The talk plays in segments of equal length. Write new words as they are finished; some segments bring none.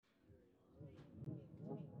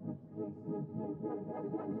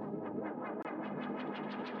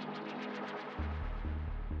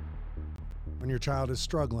When your child is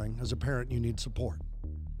struggling, as a parent, you need support.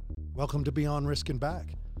 Welcome to Beyond Risk and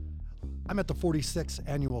Back. I'm at the 46th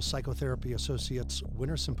Annual Psychotherapy Associates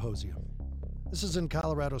Winter Symposium. This is in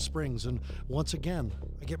Colorado Springs, and once again,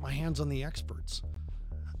 I get my hands on the experts.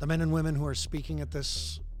 The men and women who are speaking at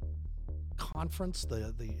this conference,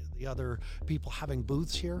 the other people having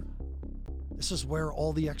booths here, this is where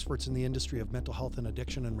all the experts in the industry of mental health and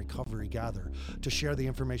addiction and recovery gather to share the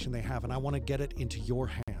information they have, and I want to get it into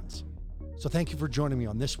your hands. So thank you for joining me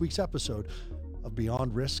on this week's episode of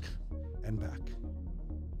Beyond Risk and Back.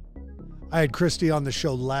 I had Christy on the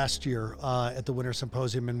show last year at the Winter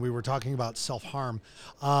Symposium, and we were talking about self-harm.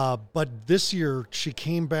 But this year, she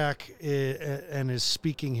came back and is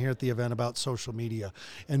speaking here at the event about social media.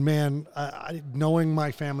 And man, knowing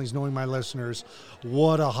my families, knowing my listeners,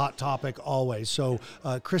 what a hot topic always. So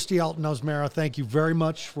Christy Alton-Osmera, thank you very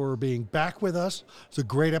much for being back with us. It's a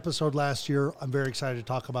great episode last year. I'm very excited to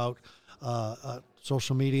talk about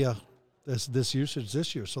social media this usage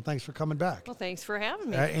this year. So thanks for coming back. Well, thanks for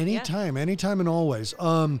having me. Anytime and always.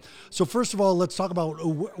 So first of all, let's talk about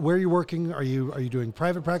where you're working. Are you doing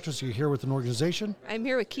private practice? Are you here with an organization? I'm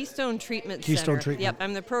here with Keystone Treatment Center. Keystone Treatment. Yep,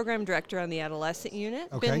 I'm the program director on the adolescent unit.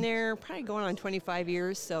 Okay. Been there probably going on 25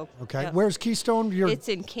 years. So. Okay. Yep. Where's Keystone? It's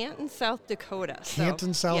in Canton, South Dakota.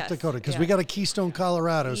 Canton, South yes, Dakota, because yeah. we got a Keystone,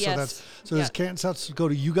 Colorado. Yes. So there's Canton, South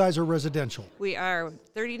Dakota. You guys are residential. We are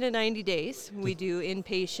 30 to 90 days. We do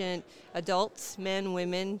inpatient adults, men,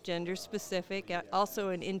 women, gender specific, also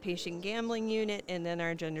an inpatient gambling unit, and then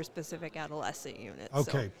our gender specific adolescent unit.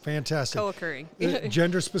 Okay, fantastic. Co-occurring.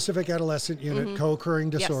 Gender specific adolescent unit, co-occurring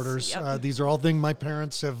disorders. Yes, yep. These are all things my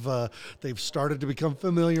parents have, they've started to become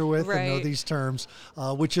familiar with and know these terms,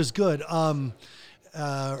 which is good.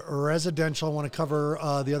 Residential, I want to cover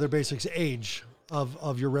the other basics. Age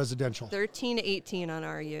of your residential. 13 to 18 on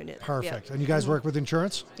our unit. Perfect. Yep. And you guys work with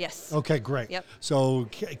insurance? Yes. Okay, great. Yep. So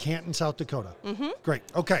Canton, South Dakota. Great.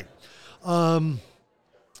 Okay.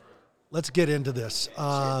 Let's get into this.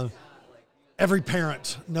 Every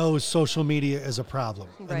parent knows social media is a problem.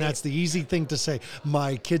 Right. And that's the easy thing to say.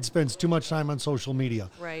 My kid spends too much time on social media.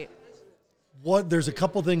 Right. There's a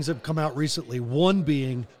couple things that have come out recently. One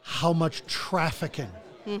being how much trafficking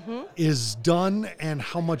is done and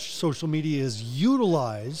how much social media is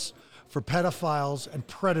utilized for pedophiles and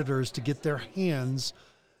predators to get their hands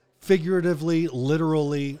figuratively,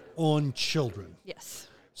 literally on children. Yes.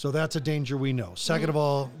 So that's a danger we know. Second of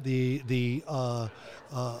all, the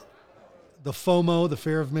FOMO, the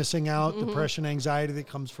fear of missing out, depression, anxiety that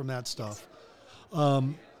comes from that stuff.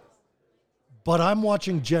 But I'm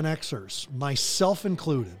watching Gen Xers, myself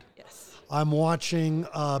included. Yes. I'm watching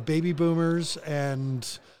baby boomers, and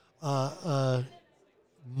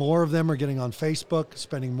more of them are getting on Facebook,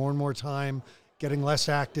 spending more and more time, getting less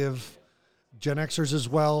active. Gen Xers as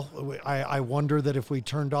well. I wonder that if we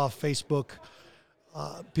turned off Facebook,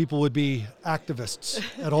 people would be activists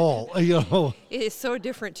at all, you know. It is so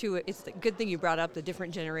different too. It's a good thing you brought up the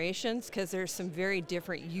different generations, because there's some very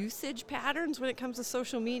different usage patterns when it comes to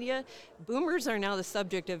social media. Boomers are now the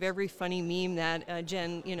subject of every funny meme that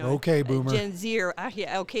Okay, boomer. Gen Z or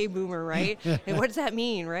okay, boomer, right? And what does that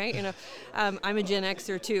mean, right? I'm a Gen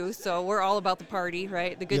Xer too, so we're all about the party,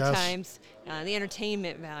 right? The good times, the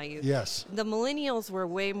entertainment value. Yes. The millennials were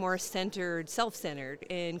way more self-centered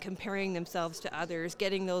in comparing themselves to others,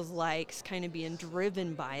 getting those likes, kind of being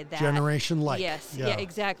driven by that. Generation like. Yes, yeah,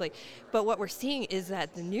 exactly. But what we're seeing is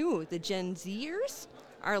that the Gen Zers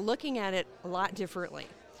are looking at it a lot differently.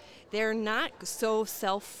 They're not so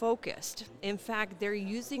self-focused. In fact, they're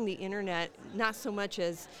using the internet not so much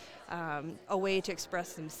as a way to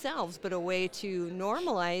express themselves, but a way to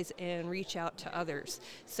normalize and reach out to others.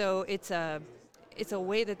 So it's a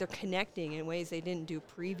way that they're connecting in ways they didn't do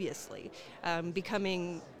previously,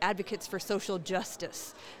 becoming advocates for social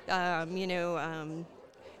justice.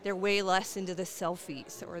 They're way less into the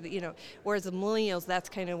selfies, whereas the millennials, that's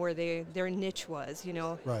kind of where their niche was,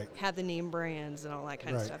 Right. have the name brands and all that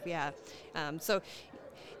kind of Right. stuff. Yeah. So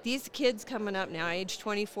these kids coming up now, age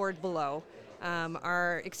 24 and below,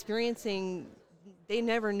 are experiencing. They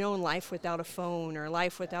never known life without a phone or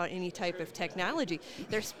life without any type of technology.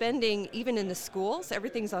 They're spending, even in the schools,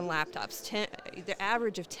 everything's on laptops. The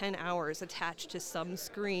average of 10 hours attached to some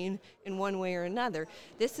screen in one way or another.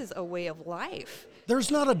 This is a way of life. There's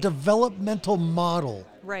not a developmental model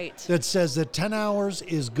Right. that says that 10 hours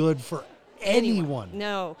is good for anyone.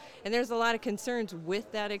 No. And there's a lot of concerns with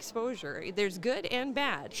that exposure. There's good and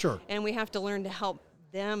bad. Sure. And we have to learn to help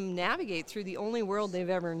them navigate through the only world they've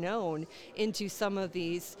ever known into some of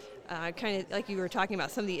these kind of, like you were talking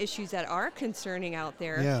about, some of the issues that are concerning out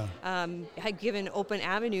there. Yeah. Have given open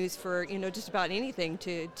avenues for, just about anything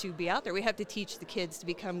to be out there. We have to teach the kids to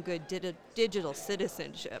become good digital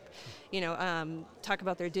citizenship. Talk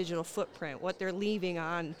about their digital footprint, what they're leaving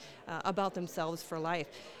on about themselves for life.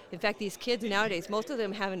 In fact, these kids nowadays, most of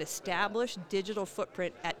them have an established digital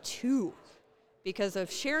footprint at 2 because of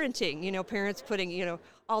sharenting, parents putting,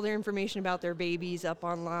 all their information about their babies up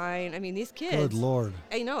online. I mean, these kids. Good Lord.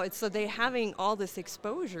 I know, it's so they're having all this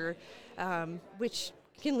exposure, which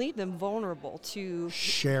can leave them vulnerable to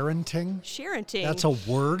Sharenting? sharenting. That's a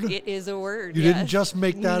word? It is a word. You didn't just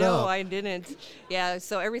make that up. No, I didn't. Yeah,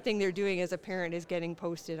 so everything they're doing as a parent is getting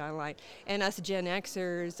posted online. And us Gen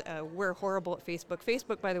Xers, we're horrible at Facebook.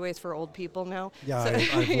 Facebook, by the way, is for old people now. Yeah,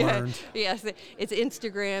 so, I've learned. Yes, it's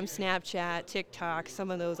Instagram, Snapchat, TikTok,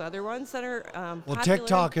 some of those other ones that are Well, popular.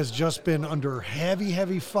 TikTok has just been under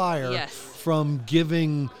heavy fire Yes. from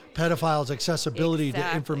giving pedophiles accessibility to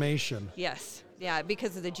Exactly. information. Yes. Yeah,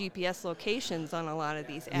 because of the GPS locations on a lot of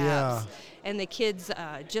these apps. Yeah. And the kids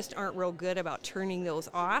just aren't real good about turning those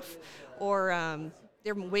off, or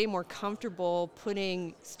they're way more comfortable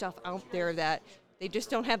putting stuff out there that they just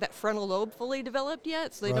don't have that frontal lobe fully developed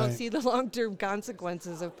yet, so they don't Right. see the long-term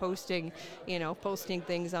consequences of posting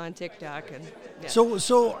things on TikTok. And yeah.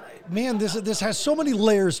 So man, this has so many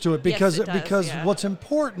layers to it because it does, because yeah. what's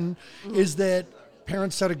important is that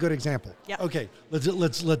parents set a good example. Yeah. Okay,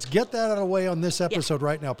 let's get that out of the way on this episode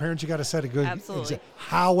right now. Parents, you got to set a good Absolutely. example.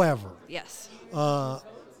 However, Yes.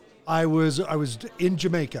 I was in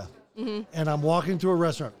Jamaica, and I'm walking through a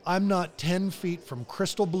restaurant. I'm not 10 feet from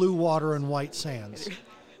crystal blue water and white sands.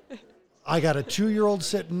 I got a 2-year-old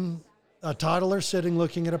sitting, a toddler sitting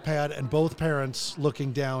looking at a pad, and both parents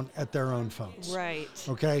looking down at their own phones. Right.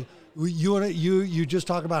 Okay. You just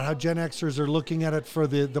talk about how Gen Xers are looking at it for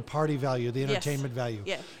the party value, the entertainment value.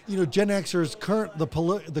 Yeah. Gen Xers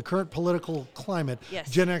the current political climate. Yes.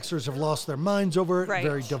 Gen Xers have lost their minds over it. Right.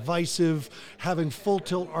 Very divisive, having full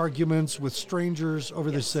tilt arguments with strangers over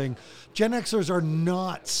this thing. Gen Xers are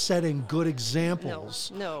not setting good examples.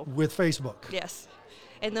 No. With Facebook. Yes.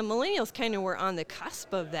 And the millennials kind of were on the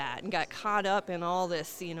cusp of that and got caught up in all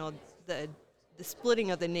this, the splitting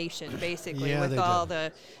of the nation, basically, Yeah, with they all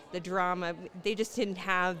did. the drama. They just didn't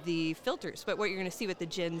have the filters. But what you're going to see with the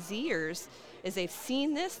Gen Zers is they've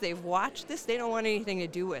seen this, they've watched this, they don't want anything to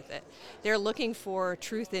do with it. They're looking for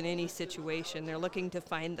truth in any situation. They're looking to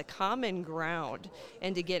find the common ground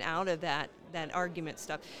and to get out of that argument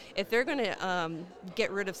stuff. If they're going to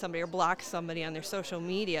get rid of somebody or block somebody on their social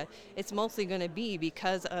media, it's mostly going to be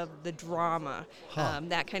because of the drama.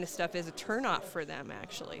 That kind of stuff is a turnoff for them,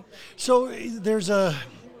 actually. So there's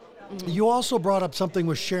you also brought up something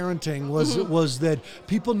with sharenting was that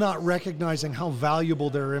people not recognizing how valuable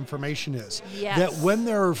their information is. Yes. That when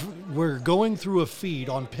we're going through a feed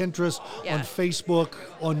on Pinterest, Yeah. on Facebook,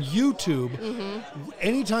 on YouTube,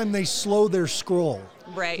 anytime they slow their scroll,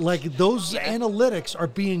 Right. like those analytics are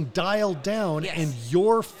being dialed down, Yes. and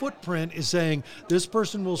your footprint is saying this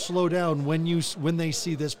person will slow down when they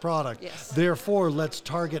see this product. Yes. Therefore, let's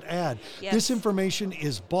target ad. Yes. This information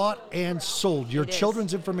is bought and sold. Your It is.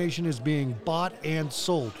 children's information is being bought and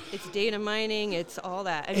sold. It's data mining, it's all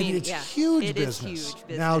that. I And mean, it's yeah, huge it business. is huge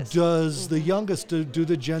business. Now, does the youngest, do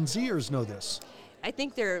the Gen Zers know this? I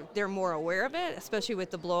think they're more aware of it, especially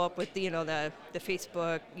with the blow up with the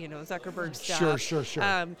Facebook, Zuckerberg stuff. Sure.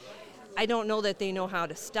 I don't know that they know how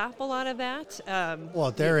to stop a lot of that. Well,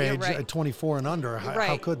 at their you're age, right. at 24 and under, how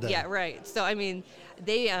Right. could they? Yeah, right. So I mean,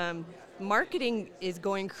 they marketing is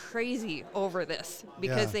going crazy over this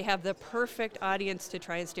because Yeah. they have the perfect audience to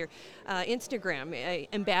try and steer. Instagram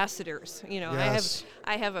ambassadors. Yes.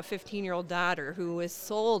 I have a 15-year-old daughter who was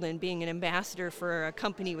sold in being an ambassador for a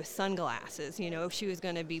company with sunglasses. She was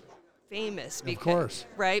going to be famous because, course.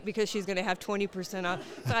 right? Because she's going to have 20% off.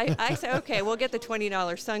 So I say, okay, we'll get the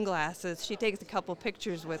 $20 sunglasses. She takes a couple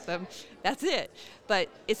pictures with them. That's it. But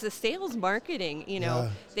it's the sales marketing, Yeah.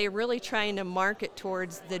 They're really trying to market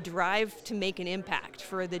towards the drive to make an impact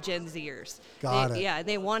for the Gen Zers. Got it. Yeah,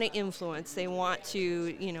 they want to influence. They want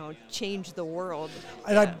to, change the world.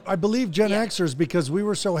 And Yeah. I believe Gen Yeah. Xers, because we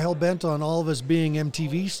were so hell-bent on all of us being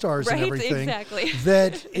MTV stars and Right, everything, exactly.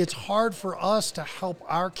 that it's hard for us to help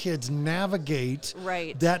our kids navigate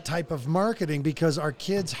Right. that type of marketing, because our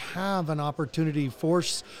kids have an opportunity for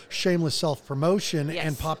shameless self-promotion Yes.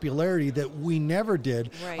 and popularity that we never did.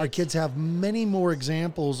 Right. Our kids have many more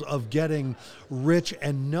examples of getting rich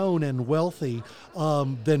and known and wealthy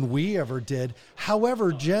than we ever did.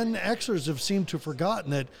 However, Gen Xers have seemed to have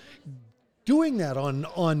forgotten that doing that on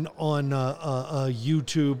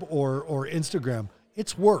YouTube or Instagram,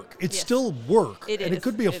 it's work. It's Yes. still work, It and is. it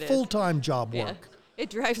could be a It is. full-time job Yeah. work. It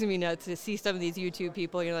drives me nuts to see some of these YouTube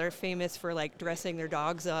people, that are famous for like dressing their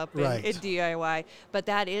dogs up Right. and DIY. But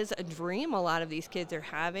that is a dream a lot of these kids are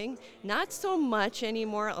having. Not so much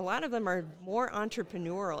anymore. A lot of them are more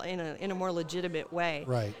entrepreneurial in a more legitimate way.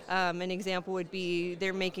 Right. An example would be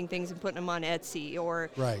they're making things and putting them on Etsy, or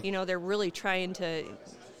Right. they're really trying to.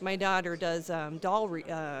 My daughter does doll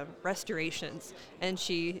restorations, and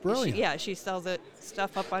Brilliant. she sells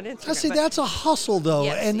stuff up on Instagram. Now, see, But- that's a hustle, though,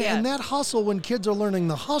 Yes, and yeah. that hustle, when kids are learning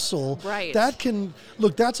the hustle, Right. that can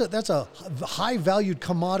look. That's a high valued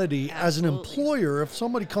commodity as an Absolutely. employer. If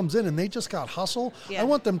somebody comes in and they just got hustle, Yeah. I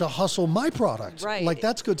want them to hustle my product. Right. Like,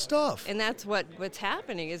 that's good stuff. And that's what's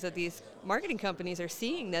happening is that these marketing companies are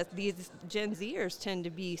seeing that these Gen Zers tend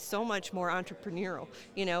to be so much more entrepreneurial,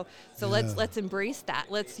 So Yeah. let's embrace that.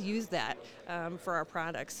 Let's use that for our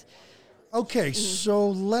products. Okay, so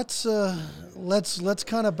let's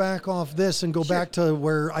kind of back off this and go Sure. back to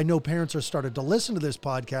where I know parents are started to listen to this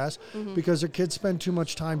podcast because their kids spend too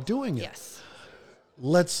much time doing it. Yes.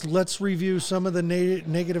 Let's review some of the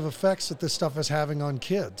negative effects that this stuff is having on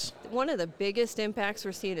kids. One of the biggest impacts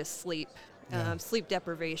we're seeing is sleep, Yeah. sleep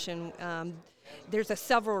deprivation. There's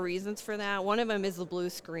several reasons for that. One of them is the blue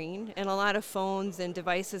screen, and a lot of phones and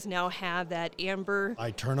devices now have that amber.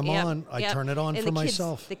 I turn them Yep, on. I yep. turn it on And for the kids-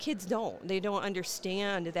 myself. The kids don't. They don't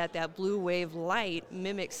understand that blue wave light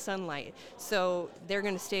mimics sunlight. So they're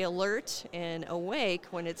going to stay alert and awake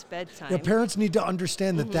when it's bedtime. The parents need to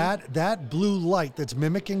understand that blue light that's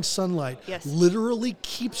mimicking sunlight Yes. literally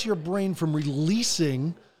keeps your brain from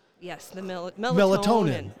releasing Yes, the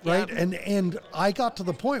melatonin, right? Yep. And I got to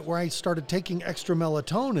the point where I started taking extra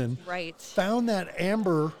melatonin, Right. found that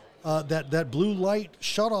amber, that blue light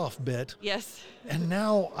shut off bit, Yes. and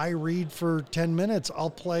now I read for 10 minutes.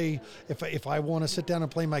 I'll play, if I want to sit down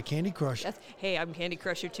and play my Candy Crush. Hey, I'm Candy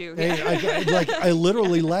Crusher too. Hey, I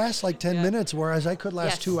literally last like 10 Yeah. minutes, whereas I could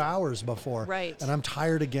last Yes. 2 hours before. Right. And I'm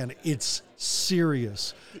tired again. It's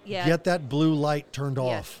serious. Yeah. Get that blue light turned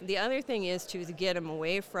Yes. off. The other thing is to get them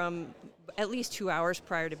away from at least 2 hours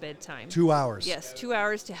prior to bedtime. 2 hours. Yes, 2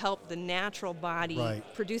 hours to help the natural body Right.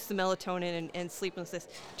 produce the melatonin and sleeplessness.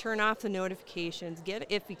 Turn off the notifications.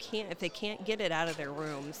 If they can't get it out of their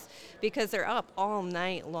rooms, because they're up all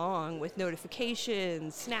night long with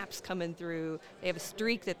notifications, snaps coming through. They have a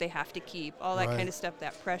streak that they have to keep. All that Right. kind of stuff.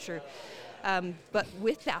 That pressure. But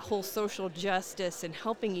with that whole social justice and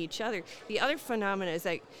helping each other, the other phenomena is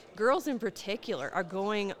that girls in particular are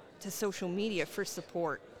going to social media for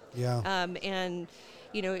support. Yeah. And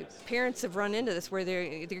parents have run into this where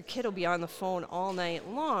their kid will be on the phone all night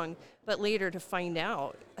long, but later to find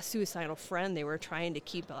out a suicidal friend they were trying to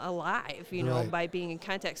keep alive, Right. by being in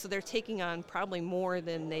contact. So they're taking on probably more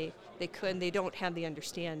than they could. And they don't have the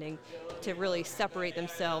understanding to really separate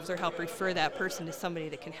themselves or help refer that person to somebody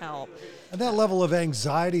that can help. And that level of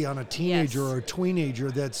anxiety on a teenager Yes. or a teenager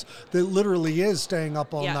that literally is staying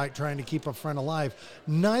up all Yeah. night trying to keep a friend alive,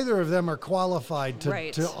 neither of them are qualified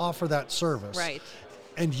Right. to offer that service. Right.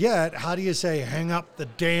 And yet, how do you say, hang up the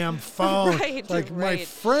damn phone? Right, Like, my right.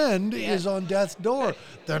 friend Yeah. is on death's door.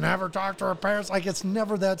 They never talk to her parents. Like, it's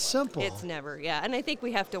never that simple. It's never, yeah. And I think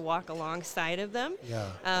we have to walk alongside of them. Yeah.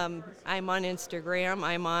 I'm on Instagram.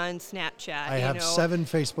 I'm on Snapchat. I have 7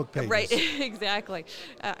 Facebook pages. Right, exactly.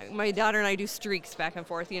 My daughter and I do streaks back and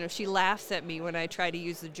forth. She laughs at me when I try to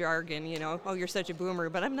use the jargon, oh, you're such a boomer,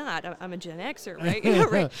 but I'm not. I'm a Gen Xer,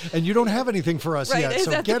 right? Right. And you don't have anything for us Right, yet,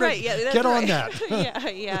 so that's get, right. Yeah, that's get on right.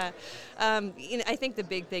 that. yeah. I think the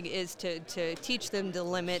big thing is to teach them to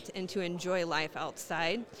limit and to enjoy life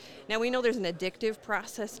outside. Now, we know there's an addictive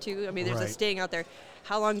process, too. I mean, there's Right. a staying out there.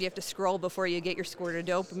 How long do you have to scroll before you get your squirt of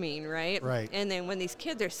dopamine, right? Right. And then when these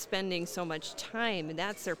kids are spending so much time, and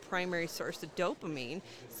that's their primary source of dopamine,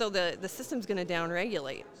 so the system's going to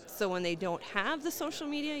downregulate. So when they don't have the social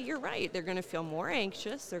media, you're right, they're going to feel more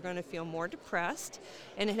anxious, they're going to feel more depressed,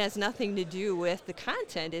 and it has nothing to do with the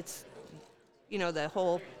content. It's the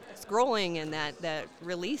whole scrolling and that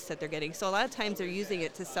release that they're getting. So a lot of times they're using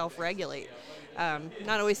it to self-regulate.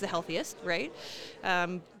 Not always the healthiest, right?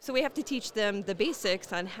 So we have to teach them the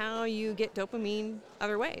basics on how you get dopamine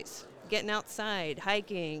other ways. Getting outside,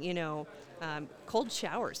 hiking, cold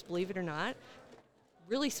showers, believe it or not,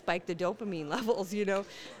 really spike the dopamine levels,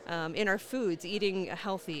 in our foods, eating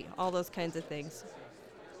healthy, all those kinds of things.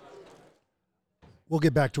 We'll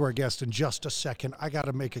get back to our guest in just a second. I got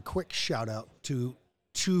to make a quick shout out to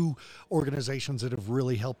two organizations that have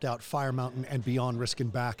really helped out Fire Mountain and Beyond Risk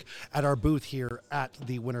and Back at our booth here at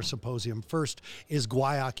the Winter Symposium. First is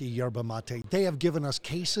Guayaki Yerba Mate. They have given us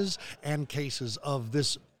cases and cases of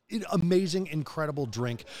this amazing, incredible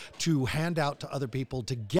drink to hand out to other people,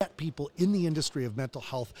 to get people in the industry of mental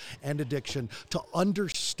health and addiction to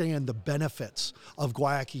understand the benefits of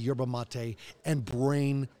Guayaki Yerba Mate and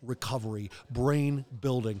brain recovery, brain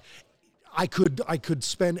building. I could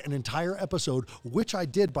spend an entire episode, which I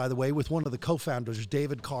did, by the way, with one of the co-founders,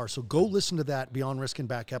 David Carr. So go listen to that Beyond Risk and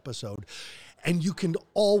Back episode. And you can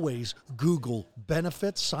always Google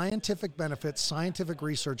benefits, scientific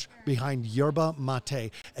research behind yerba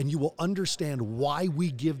mate, and you will understand why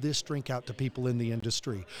we give this drink out to people in the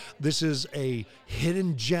industry. This is a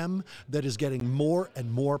hidden gem that is getting more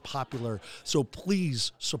and more popular. So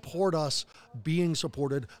please support us being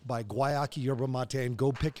supported by Guayaki Yerba Mate, and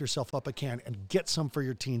go pick yourself up a can and get some for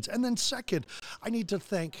your teens. And then second, I need to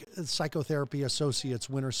thank Psychotherapy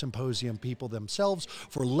Associates Winter Symposium people themselves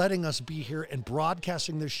for letting us be here and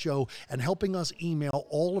broadcasting this show and helping us email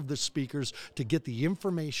all of the speakers to get the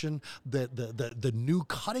information, the new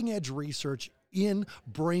cutting edge research in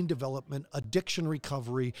brain development, addiction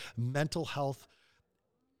recovery, mental health.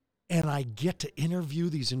 And I get to interview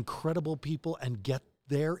these incredible people and get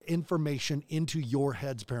their information into your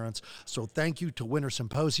heads, parents. So thank you to Winter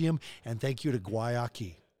Symposium and thank you to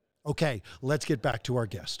Guayaki. Okay, let's get back to our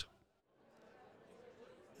guest.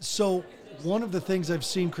 So one of the things I've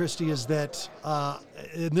seen, Christy, is that,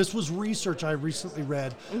 and this was research I recently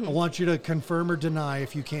read, I want you to confirm or deny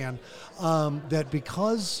if you can, that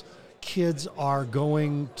because kids are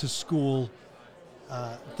going to school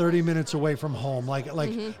 30 minutes away from home,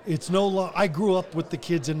 it's I grew up with the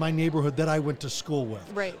kids in my neighborhood that I went to school with.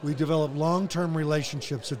 Right. We developed long-term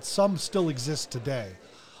relationships that some still exist today.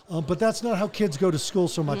 But that's not how kids go to school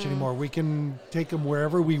so much anymore. We can take them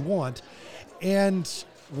wherever we want. And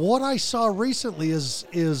what I saw recently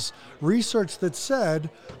is research that said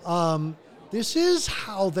this is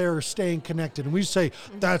how they're staying connected. And we say,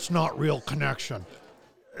 that's not real connection.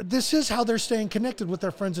 This is how they're staying connected with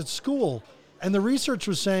their friends at school. And the research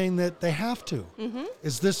was saying that they have to.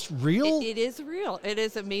 Is this real? It is real. It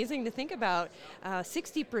is amazing to think about.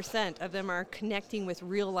 60% of them are connecting with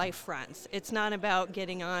real life friends. It's not about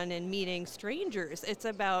getting on and meeting strangers. It's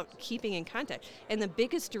about keeping in contact. And the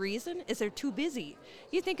biggest reason is they're too busy.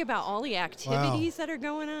 You think about all the activities that are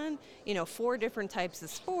going on, 4 different types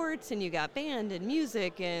of sports, and you got band and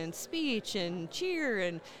music and speech and cheer,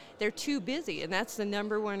 and they're too busy. And that's the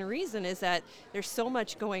number one reason, is that there's so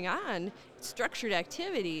much going on, structured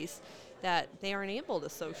activities, that they aren't able to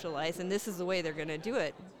socialize, and this is the way they're going to do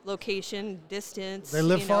it. Location, distance. They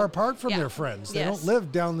live far apart from their friends. They don't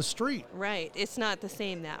live down the street. Right. It's not the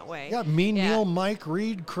same that way. Yeah, me, Neil, Mike,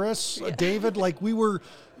 Reed, Chris, David, we were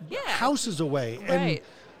houses away. Right. And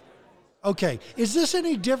okay, is this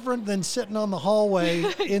any different than sitting on the hallway,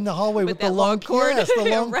 in the hallway with the long cord? Yes, the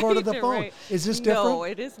long cord of the phone. Right. Is this different? No,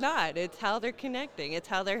 it is not. It's how they're connecting. It's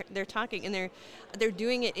how they're talking, and they're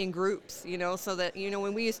doing it in groups, so that,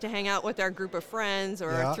 when we used to hang out with our group of friends,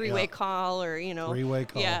 or a three-way call, or, Three-way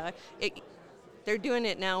call. Yeah. They're doing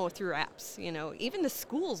it now through apps. Even the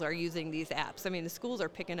schools are using these apps. I mean, the schools are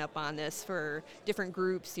picking up on this for different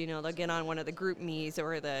groups. They'll get on one of the group me's,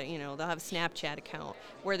 or they'll have a Snapchat account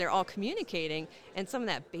where they're all communicating. And some of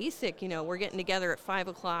that basic, we're getting together at 5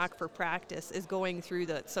 o'clock for practice, is going through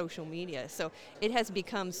the social media. So it has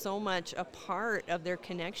become so much a part of their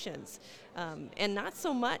connections, and not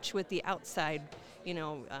so much with the outside,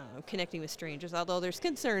 connecting with strangers, although there's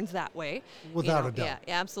concerns that way. Without a doubt.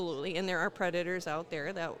 Yeah, absolutely. And there are predators out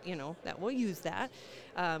there that, that will use that.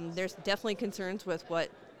 There's definitely concerns with what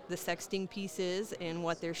the sexting piece is and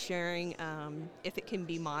what they're sharing, if it can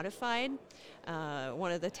be modified.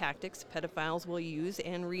 One of the tactics pedophiles will use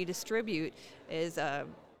and redistribute is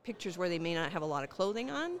pictures where they may not have a lot of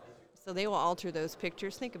clothing on. So they will alter those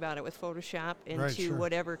pictures. Think about it, with Photoshop into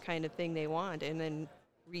whatever kind of thing they want, and then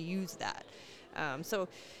reuse that.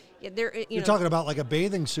 You're talking about like a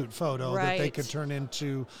bathing suit photo that they could turn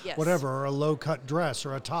into whatever, or a low-cut dress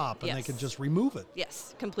or a top, and they could just remove it.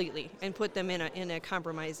 Yes, completely, and put them in a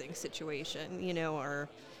compromising situation,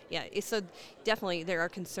 so definitely there are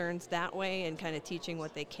concerns that way, and kind of teaching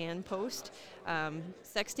what they can post.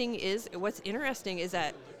 Sexting is, what's interesting is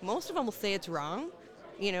that most of them will say it's wrong,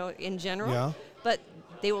 in general, but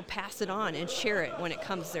they will pass it on and share it when it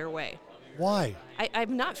comes their way. Why? I've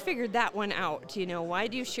not figured that one out. Why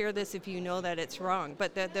do you share this if you know that it's wrong?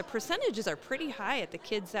 But the percentages are pretty high at the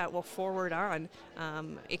kids that will forward on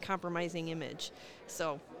a compromising image.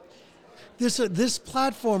 So This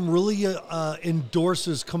platform really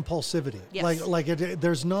endorses compulsivity. Yes.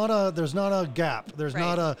 There's not a gap. There's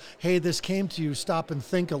not a, hey, this came to you, stop and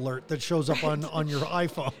think alert that shows up on your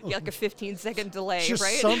iPhone. Yeah, like a 15-second delay, Just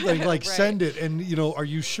right? something like Right. send it, and are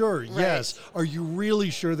you sure? Yes. Are you really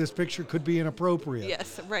sure this picture could be inappropriate?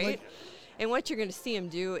 Yes, right. And what you're going to see them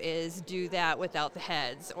do is do that without the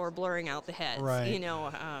heads or blurring out the heads. Right.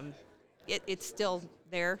 It's still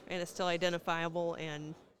there and it's still identifiable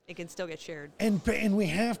and it can still get shared. And we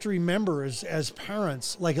have to remember as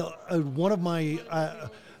parents, like one of my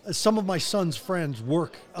some of my son's friends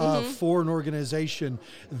work for an organization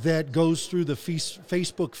that goes through the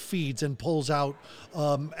Facebook feeds and pulls out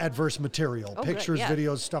adverse material, pictures,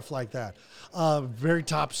 videos, stuff like that. Very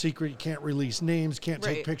top secret. You can't release names, can't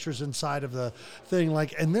take pictures inside of the thing.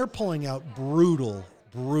 And they're pulling out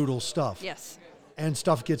brutal stuff. Yes. And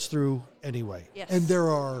stuff gets through anyway. Yes. And there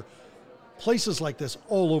are places like this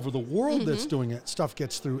all over the world that's doing it. Stuff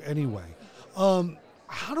gets through anyway.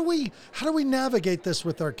 How do we navigate this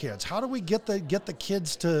with our kids? How do we get the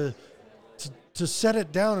kids to set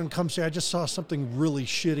it down and come say, I just saw something really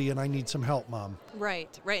shitty and I need some help, Mom?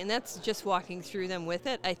 Right. And that's just walking through them with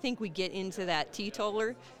it. I think we get into that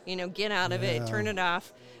teetotaler, get out of it, turn it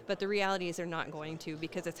off. But the reality is they're not going to,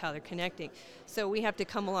 because it's how they're connecting. So we have to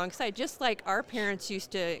come alongside, just like our parents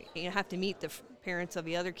used to have to meet the parents of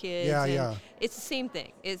the other kids. It's the same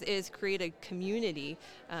thing, is create a community,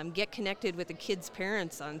 get connected with the kids'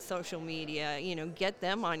 parents on social media, get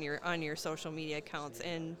them on your social media accounts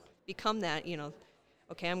and become that,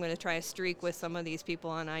 okay, I'm going to try a streak with some of these people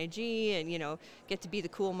on IG and, get to be the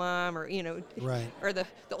cool mom or, or the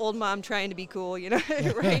old mom trying to be cool,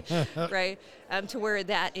 right? Right. To where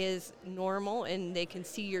that is normal and they can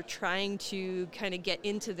see you're trying to kind of get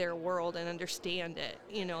into their world and understand it.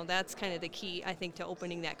 That's kind of the key, I think, to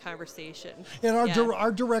opening that conversation. And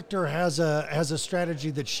our director has a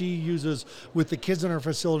strategy that she uses with the kids in our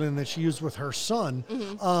facility and that she used with her son,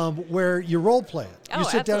 where you role play it. You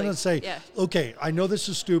sit down and say, okay, I know this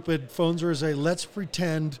is stupid. Phones are let's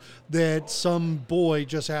pretend that some boy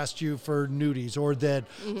just asked you for nudies, or that,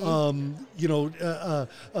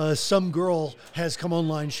 some girl has come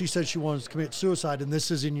online. She said she wants to commit suicide and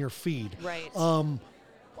this is in your feed. Right.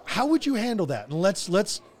 How would you handle that? And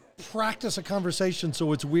let's practice a conversation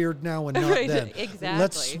so it's weird now and not then. Exactly.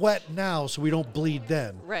 Let's sweat now so we don't bleed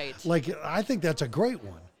then. Right. I think that's a great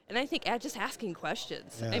one. And I think just asking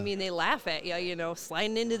questions. Yeah. I mean, they laugh at you,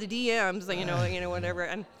 sliding into the DMs, whatever.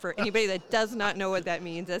 And for anybody that does not know what that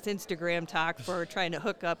means, that's Instagram talk for trying to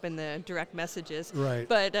hook up in the direct messages. Right.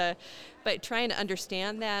 But trying to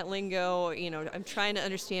understand that lingo, I'm trying to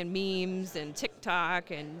understand memes and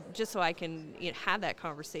TikTok, and just so I can have that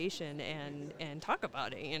conversation and talk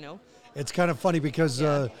about it. It's kind of funny because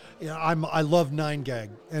I love 9gag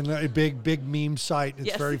and a big meme site.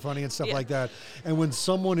 It's very funny and stuff like that. And when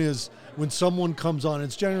someone comes on,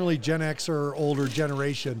 it's generally Gen X or older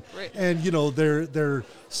generation, and they're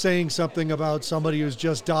saying something about somebody who's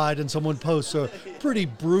just died, and someone posts a pretty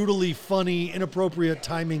brutally funny, inappropriate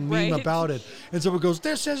timing meme about it, and someone goes,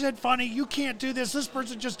 "This isn't funny. You can't do this. This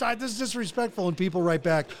person just died. This is disrespectful." And people write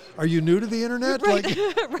back, "Are you new to the internet?" Right.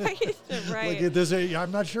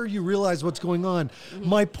 I'm not sure you realize what's going on.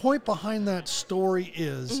 My point behind that story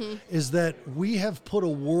is that we have put a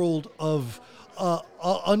world of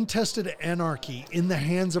untested anarchy in the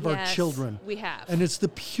hands of our children. We have. And it's the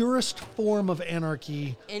purest form of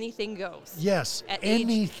anarchy. Anything goes. Yes,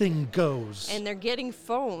 anything goes. And they're getting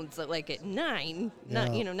phones at 9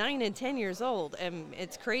 and 10 years old. And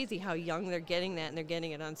it's crazy how young they're getting that, and they're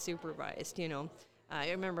getting it unsupervised,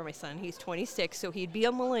 I remember my son, he's 26, so he'd be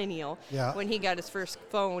a millennial. Yeah. When he got his first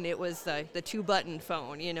phone, it was the 2-button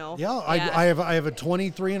phone, Yeah, I have a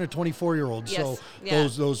 23 and a 24-year-old. Yes. So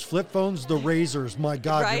those flip phones, the Razors, my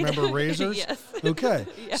God, remember Razors? Yes. Okay.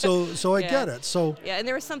 So I get it. So and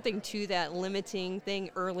there was something to that limiting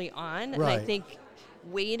thing early on. Right. And I think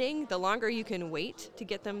the longer you can wait to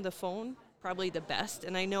get them the phone, probably the best.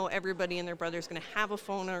 And I know everybody and their brother is going to have a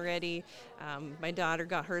phone already. My daughter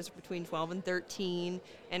got hers between 12 and 13,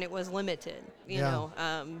 and it was limited, you know.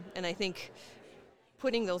 And I think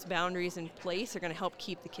putting those boundaries in place are going to help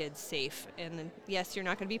keep the kids safe. And then, yes, you're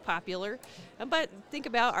not going to be popular, but think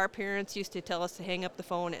about our parents used to tell us to hang up the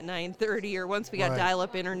phone at 9:30, or once we got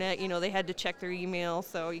dial-up internet, they had to check their email,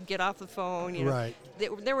 so you get off the phone.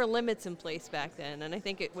 There were limits in place back then, and I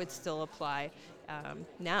think it would still apply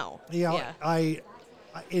now.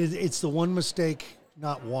 It's the one mistake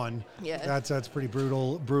not one. Yeah. That's pretty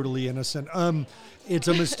brutally innocent. It's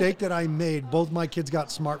a mistake that I made. Both my kids got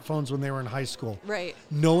smartphones when they were in high school. Right.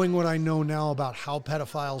 Knowing what I know now about how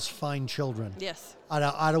pedophiles find children. Yes. I'd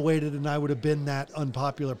have waited, and I would have been that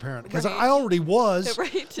unpopular parent, because Right. I already was.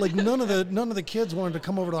 Right. Like none of the kids wanted to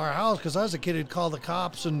come over to our house, because as a kid who'd call the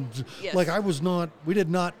cops, and Yes. like we did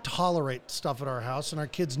not tolerate stuff at our house, and our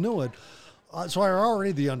kids knew it. So I was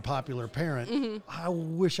already the unpopular parent. Mm-hmm. I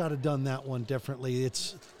wish I'd have done that one differently.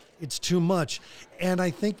 It's too much, and I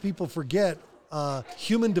think people forget.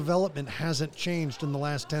 Human development hasn't changed in the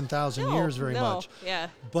last 10,000 years very much. Yeah.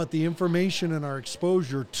 But the information and our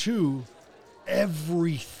exposure to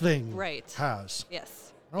everything Right. has.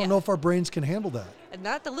 Yes. I don't know if our brains can handle that. And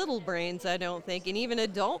not the little brains, I don't think, and even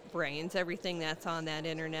adult brains, everything that's on that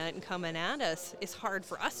internet and coming at us is hard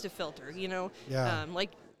for us to filter, Yeah.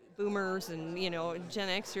 Like boomers and,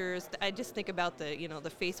 Gen Xers. I just think about the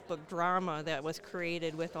Facebook drama that was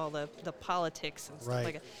created with all the politics and stuff Right.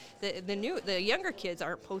 like that. The younger kids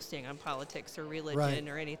aren't posting on politics or religion Right.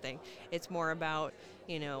 or anything. It's more about,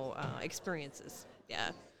 experiences.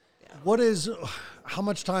 Yeah. How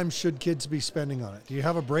much time should kids be spending on it? Do you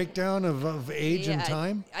have a breakdown of age and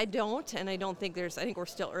time? I don't, and I don't think I think we're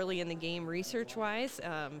still early in the game research-wise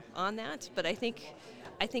on that. But I think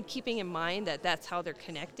keeping in mind that that's how they're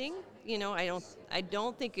connecting. I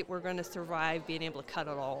don't think we're going to survive being able to cut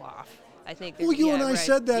it all off. I think. Well, you and I right,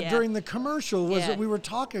 said that yeah. during the commercial. Was Yeah. that we were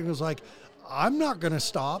talking? It was like, I'm not going to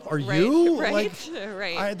stop. Are Right, you? right, Like,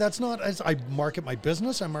 right. That's not. I market my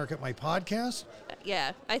business. I market my podcast.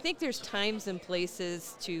 Yeah, I think there's times and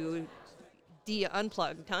places to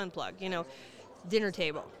unplug. Dinner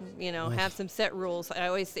table. Have some set rules. I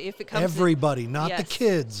always say if it comes. Everybody, not the Yes.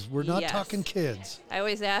 kids. We're not Yes. talking kids. I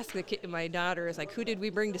always ask my daughter is like, who did we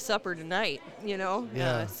bring to supper tonight?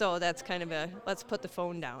 Yeah. So that's kind of let's put the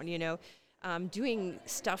phone down. Doing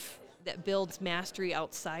stuff that builds mastery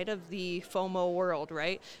outside of the FOMO world,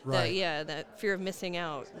 right? Right. That fear of missing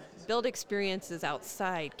out. Build experiences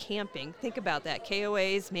outside, camping. Think about that.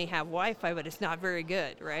 KOAs may have Wi-Fi, but it's not very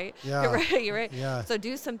good, right? Yeah. right. Yeah. So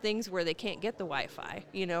do some things where they can't get the Wi-Fi,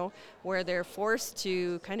 where they're forced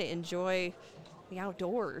to kind of enjoy the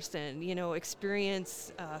outdoors and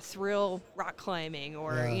experience thrill rock climbing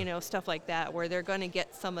or Yeah. Stuff like that, where they're going to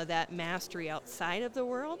get some of that mastery outside of the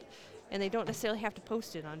world, and they don't necessarily have to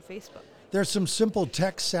post it on Facebook. There's some simple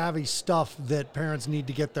tech savvy stuff that parents need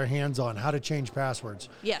to get their hands on. How to change passwords.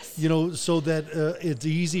 Yes. So that it's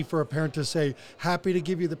easy for a parent to say, happy to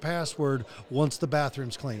give you the password once the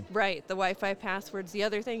bathroom's clean. Right, the Wi-Fi passwords. The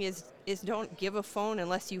other thing is don't give a phone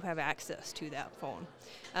unless you have access to that phone.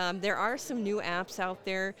 There are some new apps out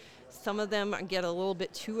there. Some of them get a little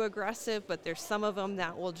bit too aggressive, but there's some of them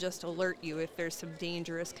that will just alert you if there's some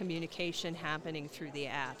dangerous communication happening through the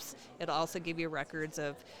apps. It'll also give you records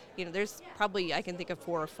of, there's probably, I can think of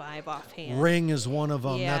 4 or 5 offhand. Ring is one of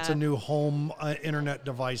them. Yeah. That's a new home internet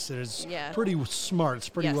device that is pretty smart. It's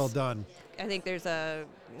pretty Yes. well done. I think there's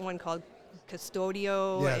one called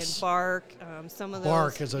Custodio Yes. and Bark. Some of those.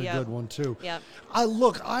 Bark is a Yep. good one too. Yep.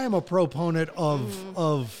 I am a proponent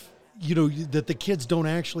of that the kids don't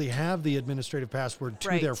actually have the administrative password to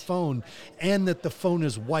their Right. phone, and that the phone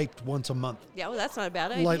is wiped once a month. Yeah, well, that's not a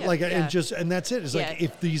bad idea. Yeah. And that's it. It's like, Yeah.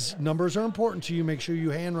 if these numbers are important to you, make sure you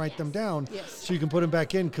handwrite them down Yes. so you can put them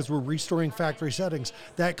back in, because we're restoring factory settings.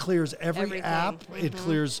 That clears every Everything. app. It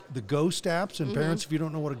clears the ghost apps. And parents, if you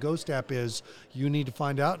don't know what a ghost app is, you need to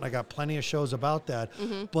find out. And I got plenty of shows about that.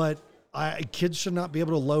 But kids should not be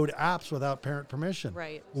able to load apps without parent permission.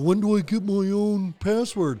 Right. When do I get my own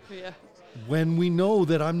password? Yeah. When we know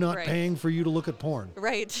that I'm not Right. paying for you to look at porn.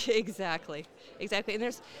 Right, exactly. And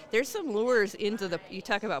there's some lures into you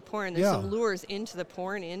talk about porn, there's Yeah. some lures into the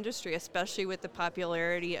porn industry, especially with the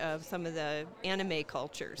popularity of some of the anime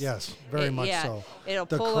cultures. Yes, very much so. It'll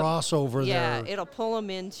The pull 'em- crossover Yeah, there. it'll pull them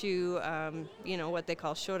into, what they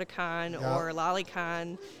call Shotokan Yeah. or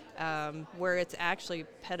Lolicon, where it's actually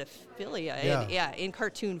pedophilia Yeah. in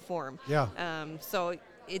cartoon form. Yeah. So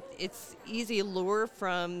it's easy lure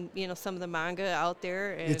from some of the manga out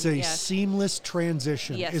there. And It's a seamless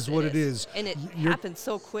transition, Yes, is what it is. And it Your- happens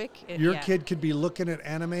so quick. Your kid could be looking at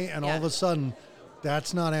anime, and all of a sudden,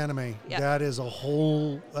 that's not anime. Yeah. That is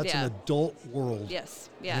that's an adult world. Yes,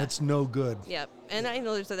 And yeah. it's no good. Yep, and I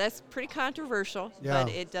know that's pretty controversial, Yeah.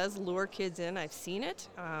 but it does lure kids in. I've seen it,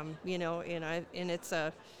 and it's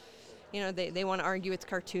they want to argue it's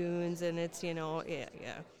cartoons and it's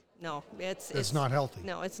No, It's not healthy.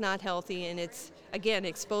 No, it's not healthy, and it's again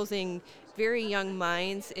exposing very young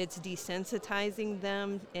minds. It's desensitizing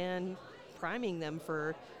them and priming them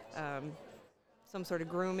for some sort of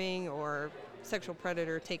grooming or sexual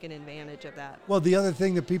predator taking advantage of that. Well, the other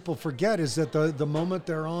thing that people forget is that the moment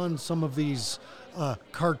they're on some of these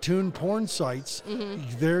cartoon porn sites,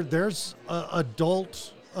 there's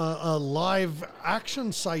adult live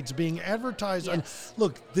action sites being advertised. Yes. And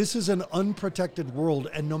look, this is an unprotected world,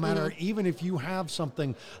 and no matter, even if you have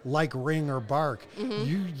something like Ring or Bark,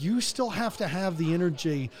 you still have to have the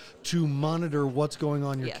energy to monitor what's going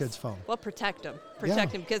on your Yes. kid's phone. Well, protect them. Yeah.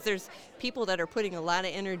 Protect them, because there's people that are putting a lot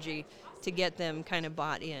of energy to get them kind of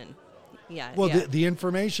bought in. Yeah. Well, yeah. the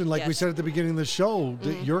information, like we Yes. said at the beginning of the show,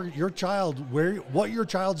 your child, what your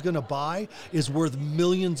child's going to buy is worth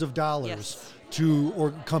millions of dollars Yes. to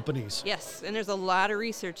or companies. Yes, and there's a lot of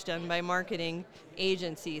research done by marketing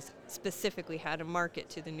agencies, specifically how to market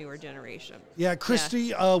to the newer generation. Yeah,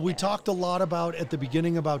 Christy, we talked a lot about at the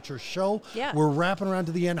beginning about your show. Yeah. We're wrapping around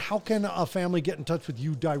to the end. How can a family get in touch with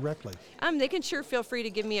you directly? They can sure feel free to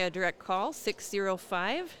give me a direct call,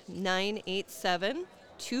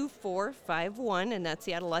 605-987-2451, and that's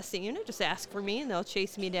the adolescent unit. Just ask for me, and they'll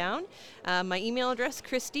chase me down. My email address,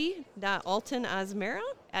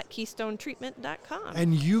 christy.altonazmera@keystonetreatment.com.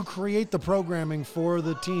 And you create the programming for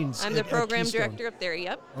the teens. I'm the at program Keystone. director up there,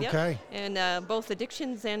 yep. Okay. And both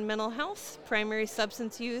addictions and mental health, primary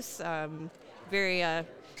substance use, very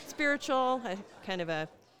spiritual,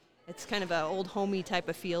 it's kind of a old homey type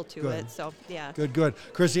of feel to Good. it. So, yeah. Good.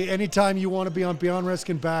 Christy, anytime you want to be on Beyond Risk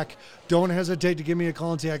and Back, don't hesitate to give me a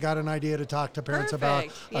call and say, I got an idea to talk to parents about.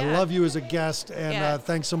 Perfect. I Yeah. love you as a guest, and Yeah.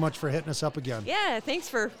 thanks so much for hitting us up again. Yeah, thanks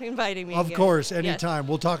for inviting me Of again. course, Yes. anytime.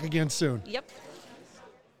 We'll talk again soon. Yep.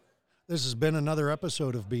 This has been another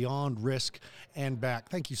episode of Beyond Risk and Back.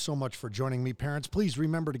 Thank you so much for joining me, parents. Please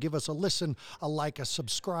remember to give us a listen, a like, a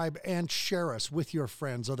subscribe, and share us with your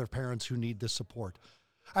friends, other parents who need this support.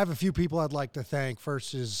 I have a few people I'd like to thank.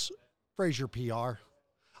 First is Fraser PR.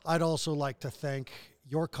 I'd also like to thank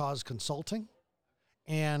Your Cause Consulting,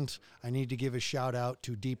 and I need to give a shout out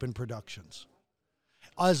to Deepen Productions.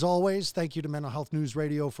 As always, thank you to Mental Health News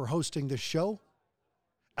Radio for hosting this show,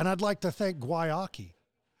 and I'd like to thank Guayaki.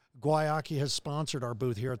 Guayaki has sponsored our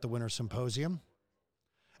booth here at the Winter Symposium.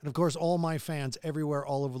 And of course, all my fans everywhere,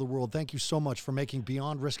 all over the world, thank you so much for making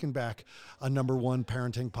Beyond Risk and Back a #1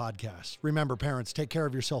 parenting podcast. Remember, parents, take care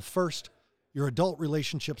of yourself first, your adult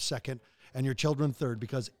relationships second, and your children third,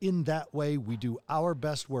 because in that way, we do our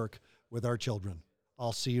best work with our children.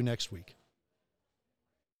 I'll see you next week.